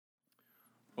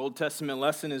Old Testament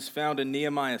lesson is found in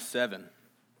Nehemiah 7.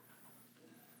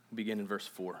 We'll begin in verse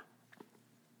 4.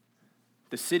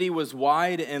 The city was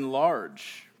wide and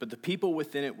large, but the people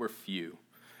within it were few,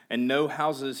 and no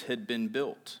houses had been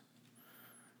built.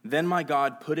 Then my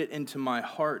God put it into my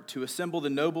heart to assemble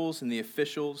the nobles and the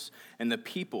officials and the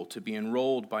people to be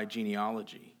enrolled by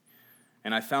genealogy.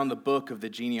 And I found the book of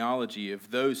the genealogy of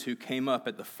those who came up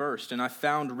at the first, and I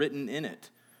found written in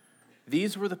it,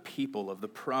 these were the people of the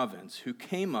province who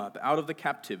came up out of the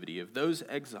captivity of those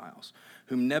exiles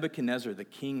whom Nebuchadnezzar, the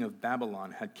king of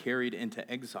Babylon, had carried into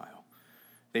exile.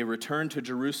 They returned to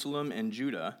Jerusalem and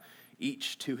Judah,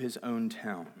 each to his own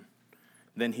town.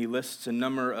 Then he lists a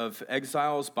number of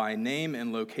exiles by name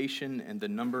and location and the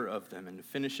number of them, and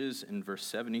finishes in verse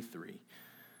 73.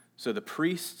 So the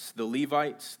priests, the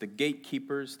Levites, the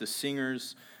gatekeepers, the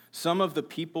singers, some of the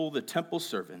people, the temple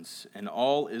servants, and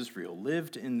all Israel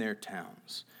lived in their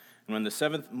towns. And when the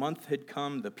 7th month had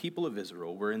come, the people of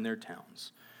Israel were in their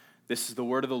towns. This is the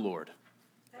word of the Lord.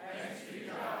 Thanks be to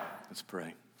God. Let's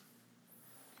pray.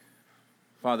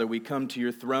 Father, we come to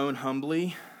your throne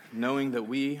humbly, knowing that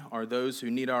we are those who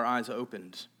need our eyes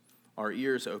opened, our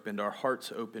ears opened, our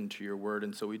hearts opened to your word.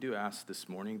 And so we do ask this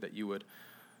morning that you would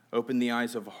open the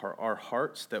eyes of our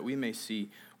hearts, that we may see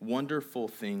wonderful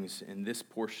things in this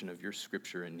portion of your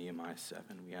scripture in Nehemiah 7.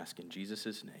 We ask in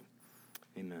Jesus' name.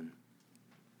 Amen.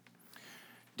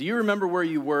 Do you remember where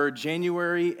you were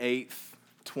January 8th,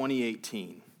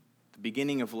 2018, the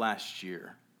beginning of last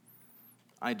year?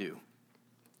 I do.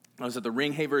 I was at the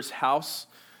Ringhavers house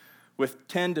with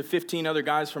 10 to 15 other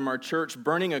guys from our church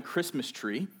burning a Christmas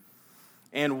tree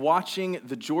and watching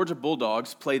the Georgia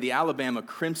Bulldogs play the Alabama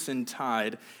Crimson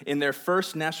Tide in their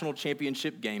first national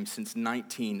championship game since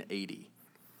 1980.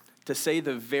 To say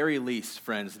the very least,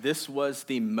 friends, this was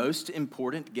the most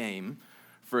important game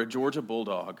for a Georgia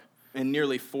Bulldog in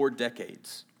nearly 4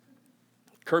 decades.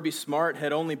 Kirby Smart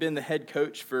had only been the head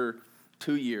coach for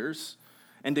 2 years,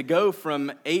 and to go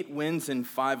from 8 wins and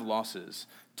 5 losses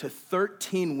to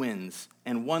 13 wins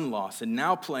and 1 loss, and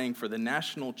now playing for the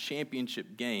national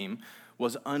championship game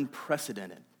was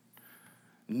unprecedented.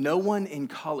 No one in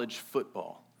college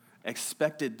football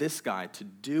expected this guy to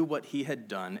do what he had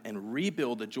done and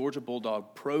rebuild the Georgia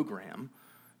Bulldog program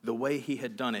the way he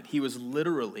had done it. He was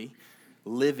literally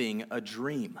living a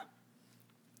dream.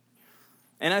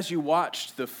 And as you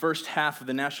watched the first half of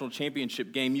the national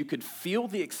championship game, you could feel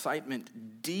the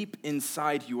excitement deep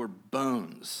inside your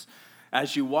bones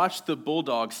as you watched the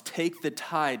Bulldogs take the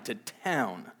Tide to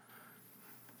town.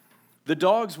 The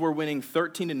Dogs were winning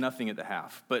 13-0 at the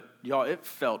half, but y'all, it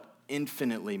felt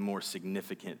infinitely more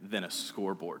significant than a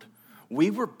scoreboard. We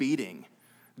were beating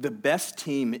the best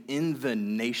team in the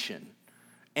nation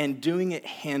and doing it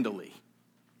handily.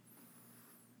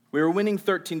 We were winning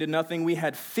 13-0. We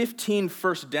had 15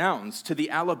 first downs to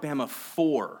the Alabama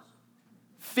 4.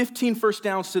 15 first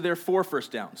downs to their 4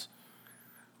 first downs.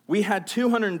 We had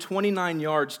 229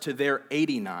 yards to their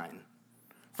 89.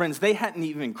 Friends, they hadn't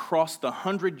even crossed the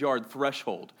 100-yard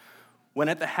threshold when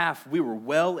at the half we were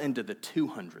well into the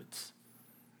 200s.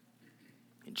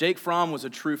 Jake Fromm was a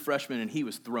true freshman, and he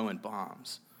was throwing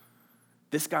bombs.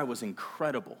 This guy was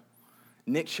incredible.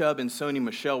 Nick Chubb and Sony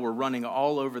Michel were running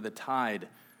all over the Tide,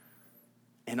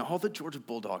 and all the Georgia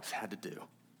Bulldogs had to do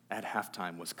at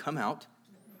halftime was come out,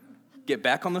 get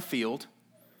back on the field,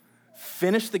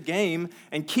 finish the game,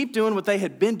 and keep doing what they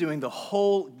had been doing the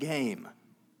whole game.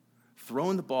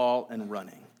 Throwing the ball and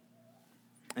running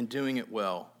and doing it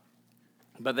well.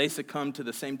 But they succumbed to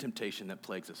the same temptation that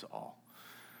plagues us all.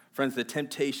 Friends, the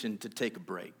temptation to take a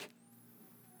break.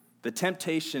 The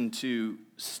temptation to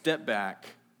step back,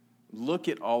 look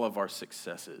at all of our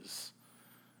successes,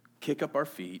 kick up our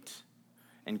feet,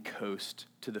 and coast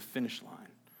to the finish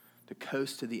line, to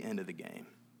coast to the end of the game.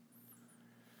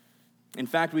 In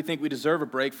fact, we think we deserve a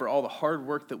break for all the hard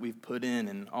work that we've put in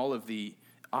and all of the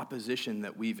opposition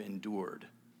that we've endured.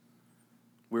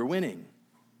 We're winning.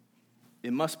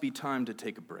 It must be time to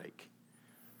take a break.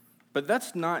 But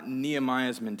that's not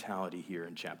Nehemiah's mentality here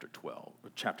in chapter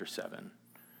 7.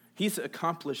 He's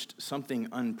accomplished something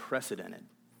unprecedented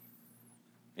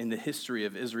in the history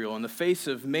of Israel. In the face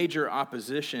of major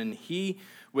opposition, he,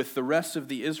 with the rest of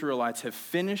the Israelites, have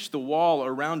finished the wall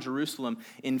around Jerusalem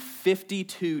in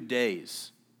 52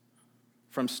 days.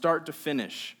 From start to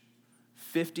finish,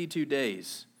 52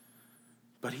 days.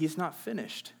 But he's not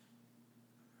finished.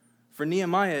 For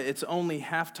Nehemiah, it's only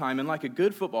halftime, and like a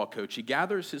good football coach, he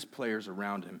gathers his players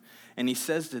around him, and he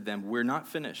says to them, we're not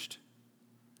finished.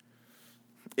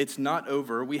 It's not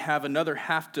over. We have another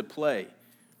half to play.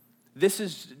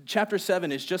 Chapter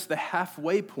 7 is just the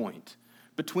halfway point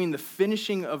between the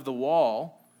finishing of the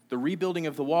wall the rebuilding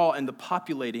of the wall, and the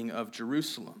populating of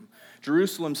Jerusalem.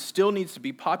 Jerusalem still needs to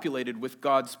be populated with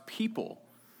God's people,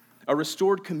 a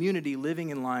restored community living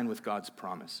in line with God's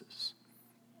promises.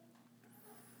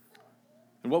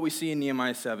 And what we see in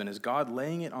Nehemiah 7 is God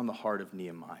laying it on the heart of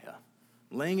Nehemiah,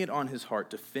 laying it on his heart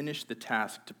to finish the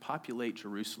task to populate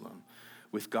Jerusalem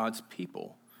with God's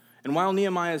people. And while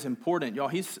Nehemiah is important, y'all,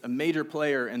 he's a major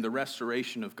player in the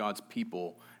restoration of God's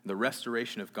people, the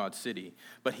restoration of God's city,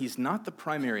 but he's not the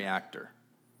primary actor.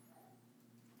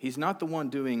 He's not the one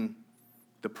doing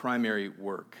the primary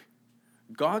work.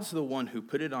 God's the one who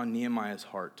put it on Nehemiah's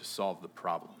heart to solve the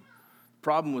problem. The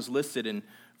problem was listed in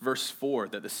verse 4,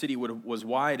 that the city was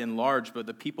wide and large, but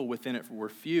the people within it were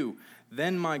few.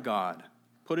 Then my God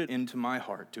put it into my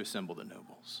heart to assemble the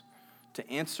nobles, to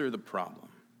answer the problem.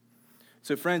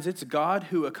 So friends, it's God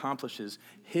who accomplishes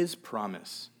his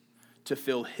promise to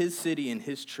fill his city and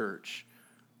his church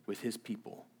with his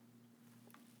people.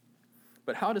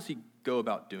 But how does he go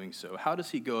about doing so? How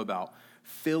does he go about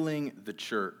filling the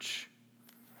church?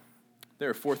 There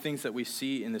are 4 things that we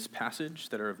see in this passage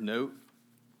that are of note.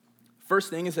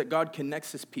 First thing is that God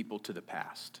connects his people to the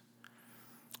past.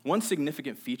 One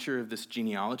significant feature of this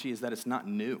genealogy is that it's not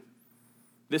new.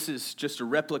 This is just a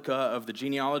replica of the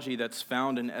genealogy that's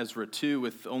found in Ezra 2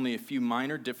 with only a few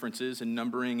minor differences in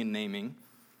numbering and naming.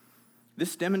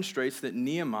 This demonstrates that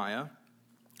Nehemiah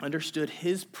understood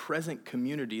his present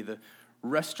community, the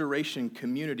restoration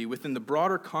community, within the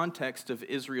broader context of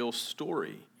Israel's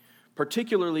story,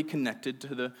 particularly connected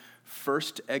to the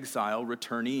first exile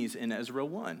returnees in Ezra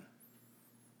 1.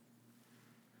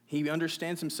 He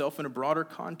understands himself in a broader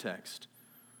context.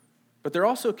 But they're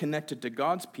also connected to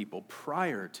God's people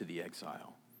prior to the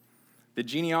exile. The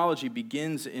genealogy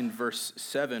begins in verse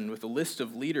 7 with a list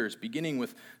of leaders, beginning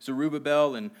with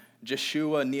Zerubbabel and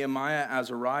Jeshua, Nehemiah,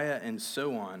 Azariah, and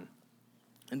so on.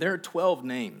 And there are 12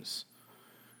 names.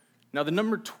 Now, the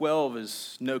number 12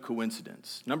 is no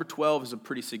coincidence. Number 12 is a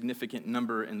pretty significant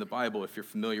number in the Bible, if you're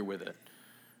familiar with it.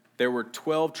 There were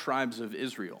 12 tribes of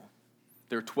Israel.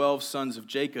 There were 12 sons of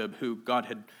Jacob who God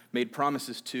had made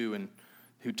promises to and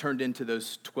who turned into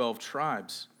those 12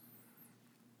 tribes.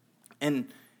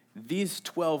 And these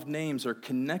 12 names are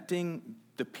connecting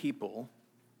the people,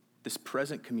 this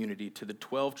present community, to the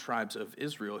 12 tribes of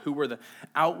Israel, who were the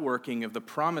outworking of the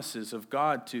promises of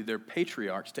God to their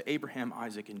patriarchs, to Abraham,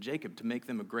 Isaac, and Jacob, to make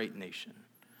them a great nation.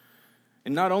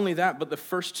 And not only that, but the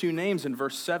first 2 names in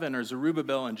verse 7 are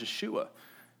Zerubbabel and Jeshua.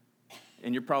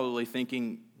 And you're probably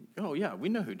thinking, oh yeah, we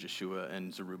know who Jeshua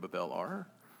and Zerubbabel are.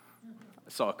 I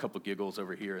saw a couple giggles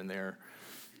over here and there.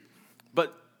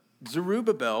 But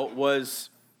Zerubbabel was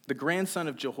the grandson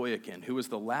of Jehoiakim, who was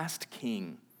the last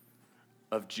king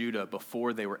of Judah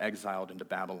before they were exiled into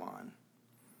Babylon.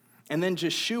 And then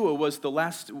Jeshua was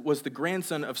the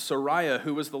grandson of Sariah,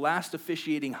 who was the last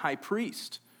officiating high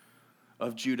priest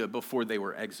of Judah before they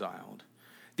were exiled.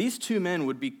 These 2 men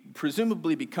would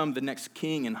presumably become the next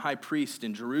king and high priest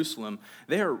in Jerusalem.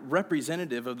 They are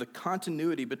representative of the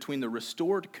continuity between the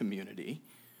restored community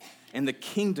and the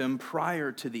kingdom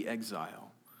prior to the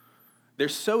exile. They're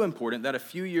so important that a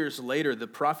few years later, the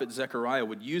prophet Zechariah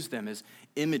would use them as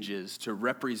images to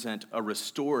represent a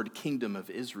restored kingdom of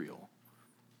Israel.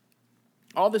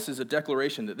 All this is a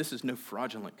declaration that this is no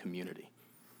fraudulent community,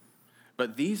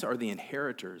 but these are the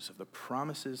inheritors of the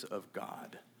promises of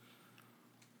God.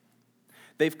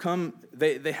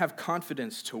 They have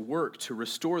confidence to work to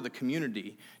restore the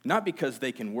community, not because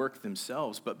they can work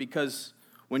themselves, but because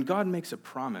when God makes a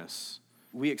promise,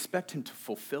 we expect him to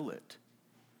fulfill it.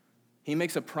 He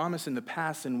makes a promise in the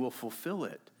past and will fulfill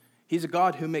it. He's a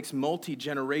God who makes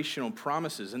multi-generational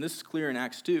promises. And this is clear in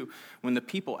Acts 2 when the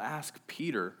people ask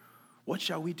Peter, "What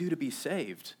shall we do to be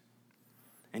saved?"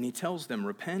 And he tells them,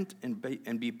 "Repent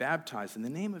and be baptized in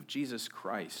the name of Jesus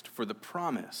Christ, for the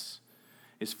promise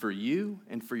is for you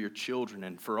and for your children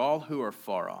and for all who are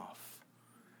far off."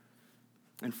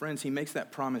 And friends, he makes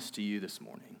that promise to you this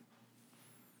morning,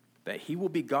 that he will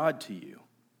be God to you,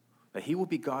 that he will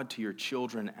be God to your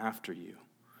children after you.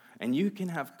 And you can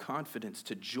have confidence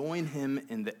to join him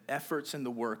in the efforts and the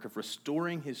work of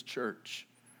restoring his church,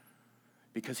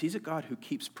 because he's a God who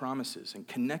keeps promises and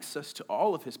connects us to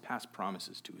all of his past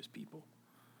promises to his people.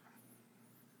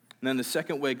 And then the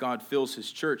second way God fills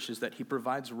his church is that he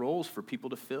provides roles for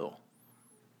people to fill.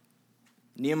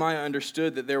 Nehemiah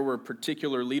understood that there were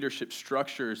particular leadership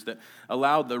structures that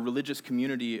allowed the religious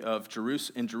community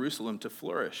in Jerusalem to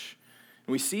flourish.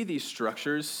 And we see these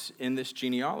structures in this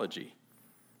genealogy.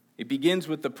 It begins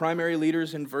with the primary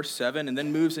leaders in verse 7 and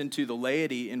then moves into the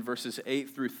laity in verses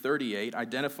 8 through 38,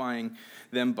 identifying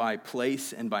them by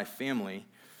place and by family.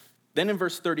 Then in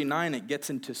verse 39, it gets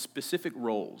into specific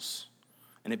roles,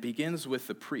 and it begins with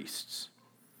the priests.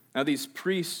 Now, these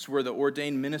priests were the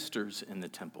ordained ministers in the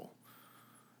temple.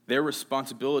 Their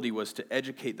responsibility was to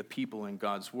educate the people in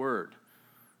God's word.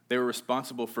 They were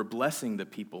responsible for blessing the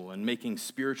people and making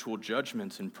spiritual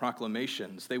judgments and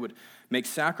proclamations. They would make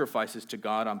sacrifices to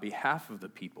God on behalf of the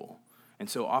people, and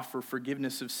so offer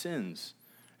forgiveness of sins.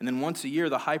 And then once a year,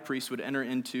 the high priest would enter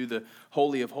into the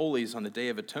Holy of Holies on the Day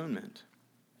of Atonement.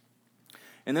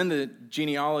 And then the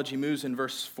genealogy moves in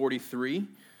verse 43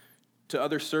 to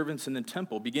other servants in the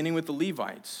temple, beginning with the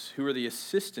Levites, who are the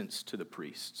assistants to the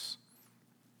priests.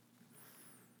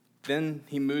 Then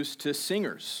he moves to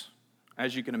singers.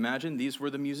 As you can imagine, these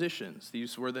were the musicians.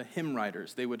 These were the hymn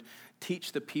writers. They would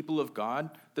teach the people of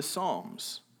God the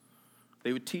psalms.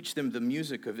 They would teach them the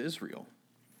music of Israel.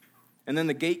 And then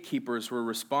the gatekeepers were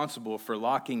responsible for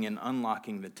locking and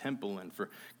unlocking the temple and for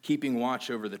keeping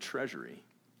watch over the treasury.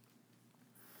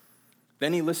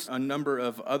 Then he lists a number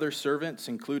of other servants,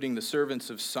 including the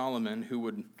servants of Solomon, who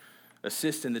would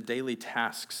assist in the daily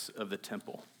tasks of the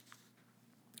temple.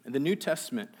 In the New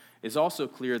Testament is also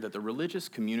clear that the religious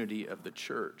community of the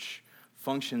church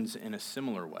functions in a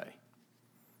similar way.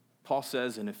 Paul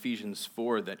says in Ephesians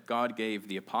 4 that God gave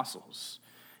the apostles,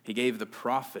 he gave the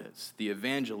prophets, the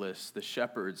evangelists, the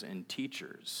shepherds, and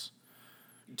teachers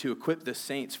to equip the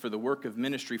saints for the work of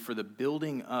ministry, for the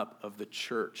building up of the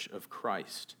church of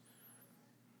Christ.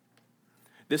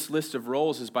 This list of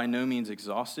roles is by no means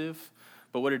exhaustive,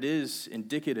 but what it is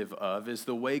indicative of is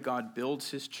the way God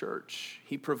builds his church.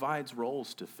 He provides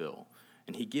roles to fill,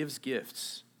 and he gives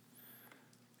gifts.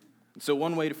 So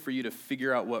one way for you to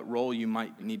figure out what role you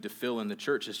might need to fill in the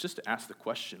church is just to ask the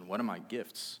question, what are my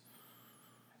gifts?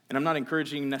 And I'm not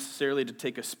encouraging necessarily to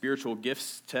take a spiritual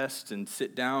gifts test and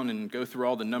sit down and go through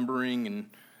all the numbering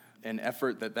and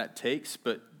effort that takes,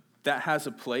 but that has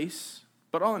a place.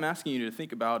 But all I'm asking you to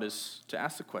think about is to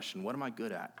ask the question, what am I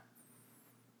good at?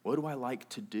 What do I like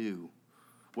to do?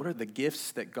 What are the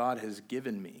gifts that God has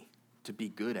given me to be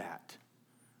good at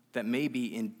that may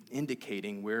be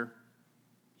indicating where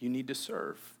you need to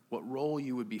serve, what role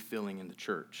you would be filling in the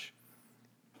church?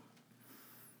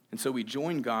 And so we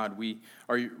join God. We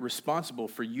are responsible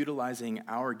for utilizing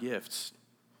our gifts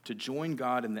to join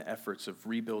God in the efforts of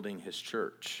rebuilding his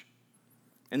church.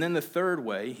 And then the third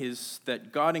way is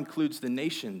that God includes the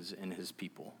nations in his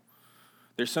people.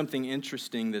 There's something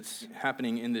interesting that's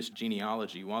happening in this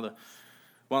genealogy. While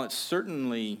it's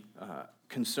certainly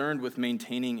concerned with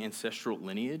maintaining ancestral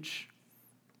lineage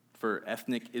for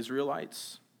ethnic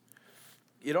Israelites,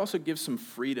 it also gives some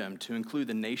freedom to include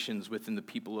the nations within the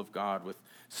people of God, with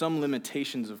some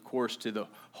limitations, of course, to the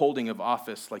holding of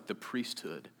office like the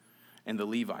priesthood and the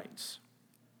Levites.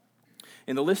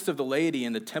 In the list of the laity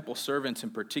and the temple servants in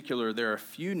particular, there are a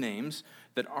few names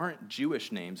that aren't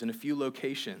Jewish names and a few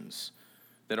locations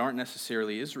that aren't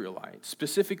necessarily Israelites.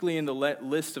 Specifically in the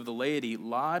list of the laity,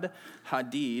 Lod,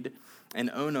 Hadid,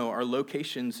 and Ono are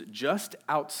locations just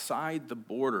outside the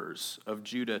borders of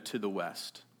Judah to the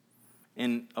west,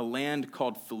 in a land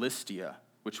called Philistia,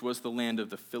 which was the land of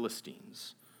the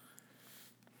Philistines.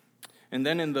 And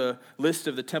then in the list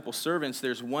of the temple servants,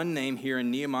 there's one name here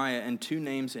in Nehemiah and two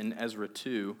names in Ezra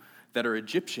 2 that are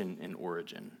Egyptian in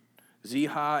origin,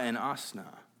 Ziha and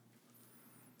Asna.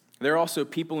 There are also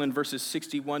people in verses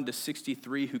 61 to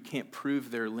 63 who can't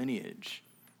prove their lineage.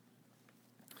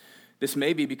 This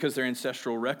may be because their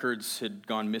ancestral records had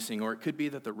gone missing, or it could be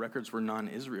that the records were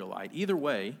non-Israelite. Either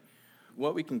way,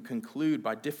 what we can conclude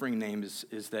by differing names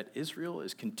is that Israel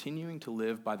is continuing to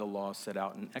live by the laws set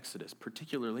out in Exodus,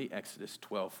 particularly Exodus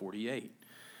 12:48,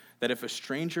 that if a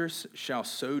stranger shall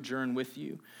sojourn with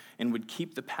you and would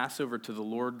keep the Passover to the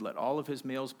Lord, let all of his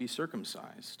males be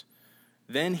circumcised.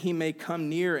 Then he may come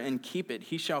near and keep it.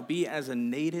 He shall be as a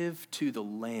native to the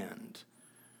land.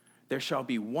 There shall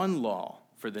be one law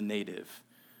for the native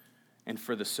and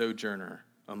for the sojourner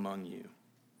among you.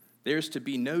 There is to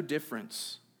be no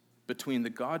difference between the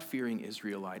God-fearing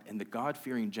Israelite and the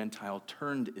God-fearing Gentile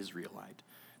turned Israelite.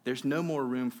 There's no more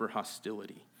room for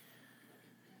hostility.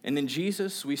 And in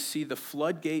Jesus, we see the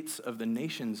floodgates of the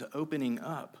nations opening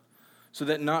up so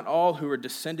that not all who are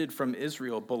descended from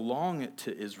Israel belong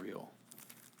to Israel.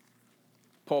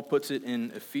 Paul puts it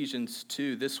in Ephesians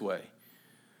 2 this way,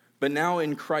 "But now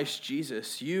in Christ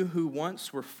Jesus, you who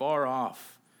once were far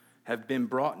off have been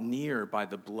brought near by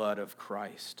the blood of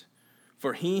Christ.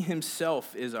 For he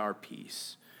himself is our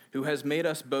peace, who has made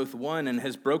us both one and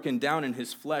has broken down in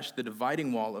his flesh the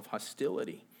dividing wall of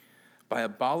hostility, by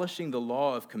abolishing the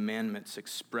law of commandments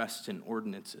expressed in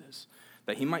ordinances,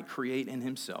 that he might create in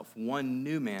himself one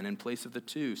new man in place of the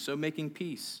two, so making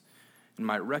peace, and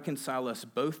might reconcile us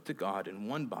both to God in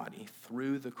one body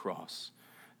through the cross,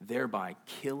 thereby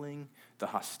killing the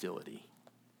hostility.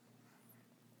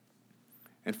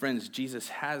 And friends, Jesus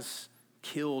has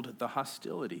killed the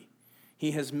hostility.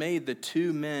 He has made the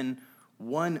two men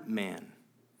one man.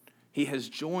 He has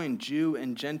joined Jew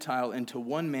and Gentile into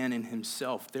one man in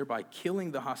himself, thereby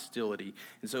killing the hostility.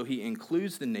 And so he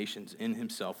includes the nations in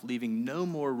himself, leaving no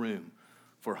more room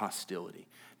for hostility.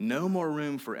 No more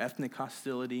room for ethnic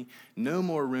hostility. No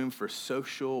more room for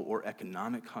social or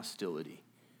economic hostility.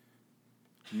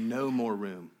 No more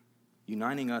room.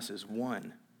 Uniting us as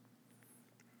one.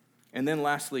 And then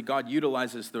lastly, God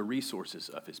utilizes the resources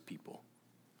of his people.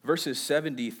 Verses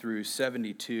 70 through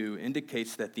 72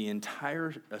 indicates that the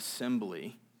entire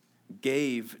assembly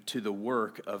gave to the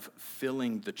work of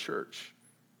filling the church.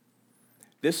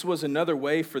 This was another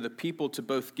way for the people to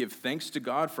both give thanks to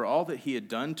God for all that he had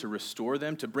done to restore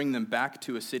them, to bring them back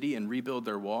to a city and rebuild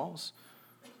their walls.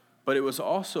 But it was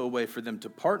also a way for them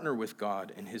to partner with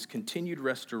God in his continued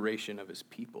restoration of his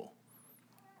people.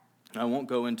 I won't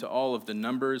go into all of the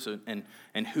numbers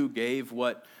and who gave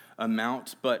what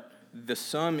amount, but the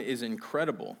sum is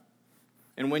incredible.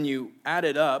 And when you add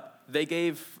it up, they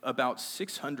gave about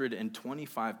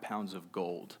 625 pounds of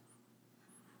gold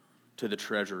to the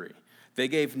treasury. They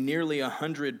gave nearly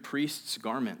 100 priests'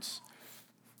 garments.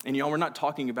 And y'all, we're not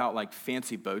talking about like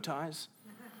fancy bow ties.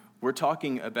 We're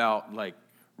talking about like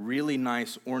really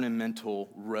nice ornamental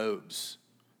robes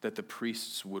that the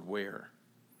priests would wear.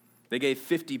 They gave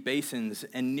 50 basins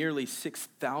and nearly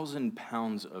 6,000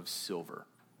 pounds of silver.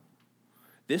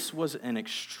 This was an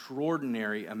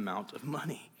extraordinary amount of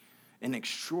money, an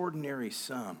extraordinary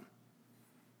sum.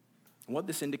 And what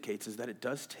this indicates is that it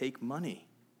does take money.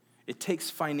 It takes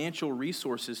financial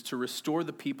resources to restore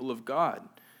the people of God.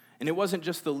 And it wasn't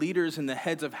just the leaders and the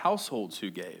heads of households who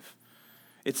gave.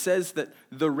 It says that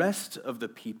the rest of the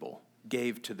people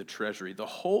gave to the treasury. The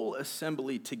whole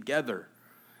assembly together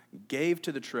gave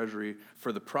to the treasury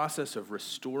for the process of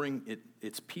restoring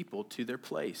its people to their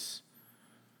place.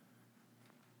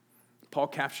 Paul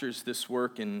captures this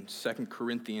work in 2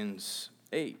 Corinthians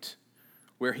 8,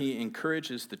 where he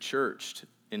encourages the church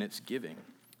in its giving.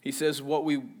 He says, "What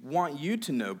we want you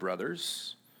to know,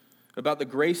 brothers, about the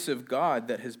grace of God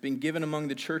that has been given among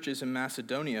the churches in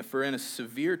Macedonia, for in a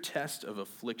severe test of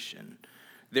affliction,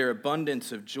 their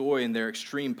abundance of joy and their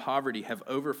extreme poverty have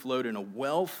overflowed in a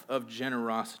wealth of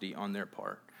generosity on their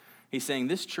part." He's saying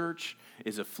this church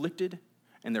is afflicted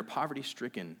and they're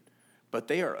poverty-stricken, but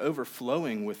they are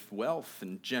overflowing with wealth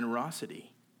and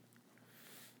generosity.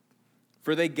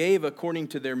 "For they gave according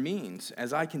to their means,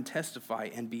 as I can testify,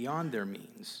 and beyond their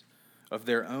means, of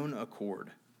their own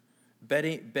accord,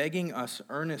 begging us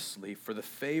earnestly for the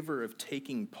favor of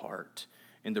taking part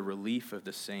in the relief of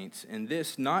the saints. And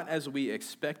this, not as we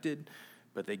expected,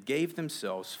 but they gave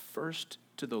themselves first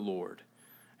to the Lord,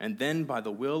 and then by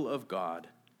the will of God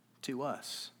to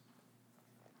us."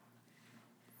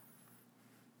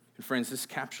 And friends, this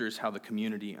captures how the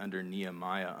community under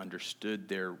Nehemiah understood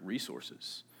their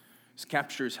resources. This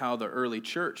captures how the early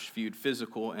church viewed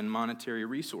physical and monetary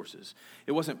resources.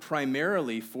 It wasn't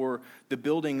primarily for the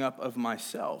building up of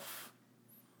myself.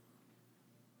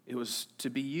 It was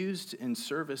to be used in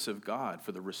service of God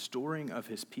for the restoring of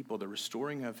his people, the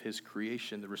restoring of his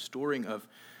creation, the restoring of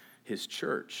his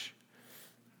church.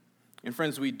 And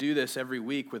friends, we do this every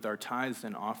week with our tithes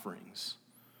and offerings.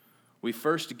 We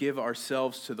first give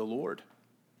ourselves to the Lord,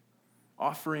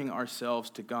 offering ourselves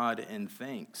to God in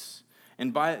thanks.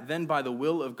 And then by the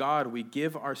will of God, we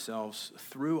give ourselves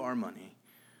through our money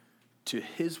to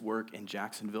his work in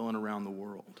Jacksonville and around the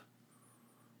world.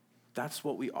 That's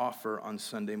what we offer on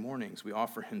Sunday mornings. We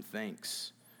offer him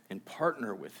thanks and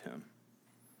partner with him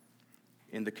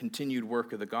in the continued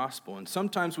work of the gospel. And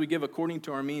sometimes we give according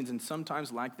to our means, and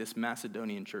sometimes, like this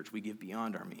Macedonian church, we give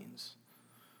beyond our means.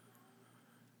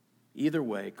 Either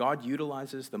way, God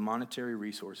utilizes the monetary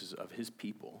resources of his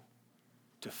people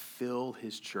to fill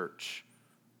his church,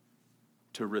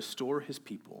 to restore his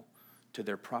people to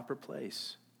their proper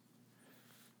place.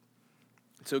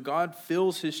 So God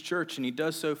fills his church, and he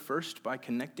does so first by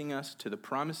connecting us to the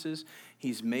promises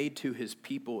he's made to his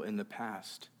people in the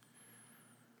past.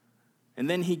 And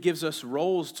then he gives us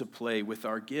roles to play with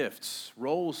our gifts,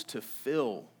 roles to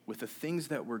fill with the things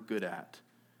that we're good at.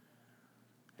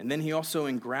 And then he also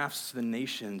engrafts the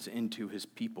nations into his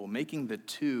people, making the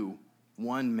two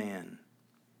one man,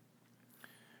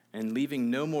 and leaving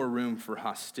no more room for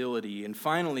hostility. And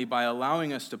finally, by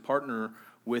allowing us to partner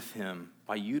with him,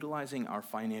 by utilizing our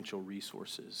financial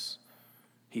resources,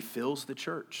 he fills the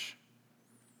church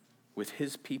with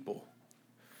his people.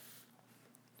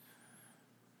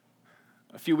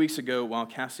 A few weeks ago, while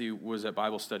Cassie was at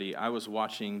Bible study, I was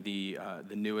watching the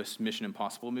newest Mission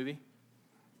Impossible movie.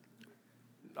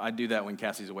 I do that when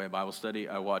Cassie's away at Bible study.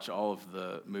 I watch all of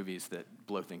the movies that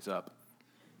blow things up.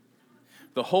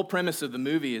 The whole premise of the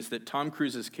movie is that Tom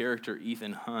Cruise's character,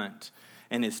 Ethan Hunt,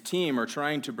 and his team are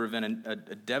trying to prevent a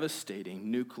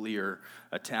devastating nuclear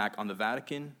attack on the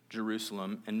Vatican,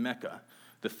 Jerusalem, and Mecca,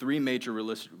 the three major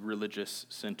religious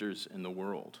centers in the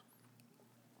world.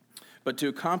 But to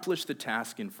accomplish the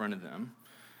task in front of them,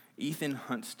 Ethan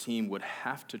Hunt's team would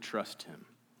have to trust him.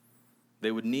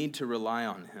 They would need to rely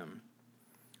on him.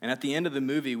 And at the end of the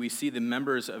movie, we see the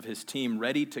members of his team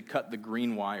ready to cut the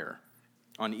green wire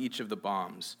on each of the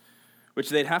bombs, which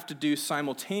they'd have to do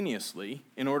simultaneously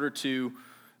in order to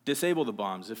disable the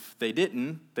bombs. If they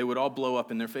didn't, they would all blow up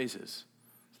in their faces.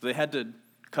 So they had to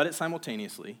cut it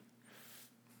simultaneously,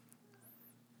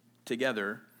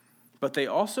 together, but they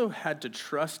also had to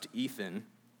trust Ethan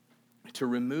to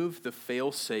remove the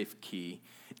fail-safe key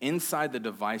inside the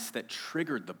device that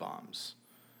triggered the bombs.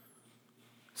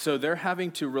 So they're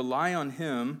having to rely on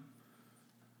him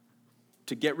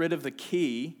to get rid of the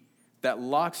key that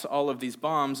locks all of these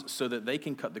bombs so that they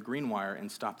can cut the green wire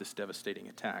and stop this devastating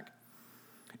attack.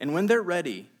 And when they're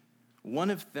ready,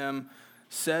 one of them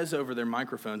says over their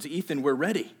microphones, "Ethan, we're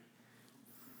ready."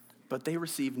 But they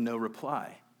receive no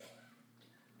reply.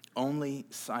 Only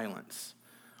silence.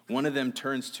 One of them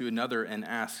turns to another and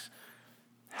asks,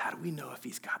 "How do we know if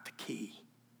he's got the key?"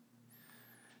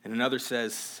 And another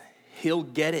says, "He'll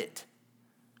get it."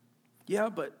 "Yeah,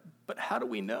 but how do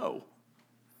we know?"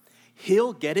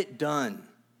 "He'll get it done.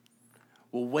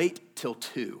 We'll wait till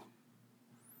 2.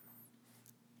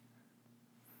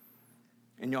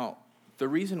 And y'all, the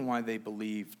reason why they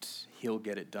believed he'll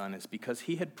get it done is because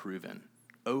he had proven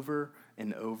over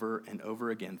and over and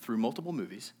over again through multiple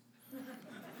movies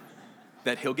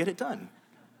that he'll get it done.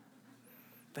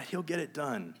 That he'll get it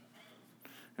done.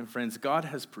 And friends, God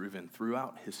has proven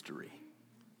throughout history,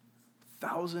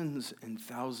 thousands and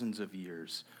thousands of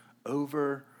years,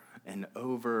 over and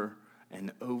over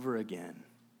and over again,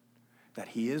 that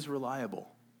he is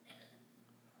reliable,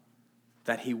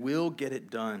 that he will get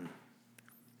it done.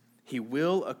 He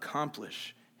will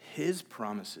accomplish his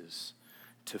promises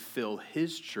to fill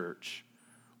his church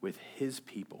with his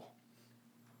people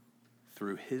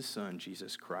through his son,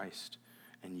 Jesus Christ.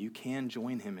 And you can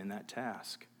join him in that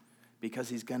task because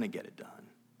he's going to get it done.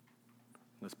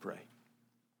 Let's pray.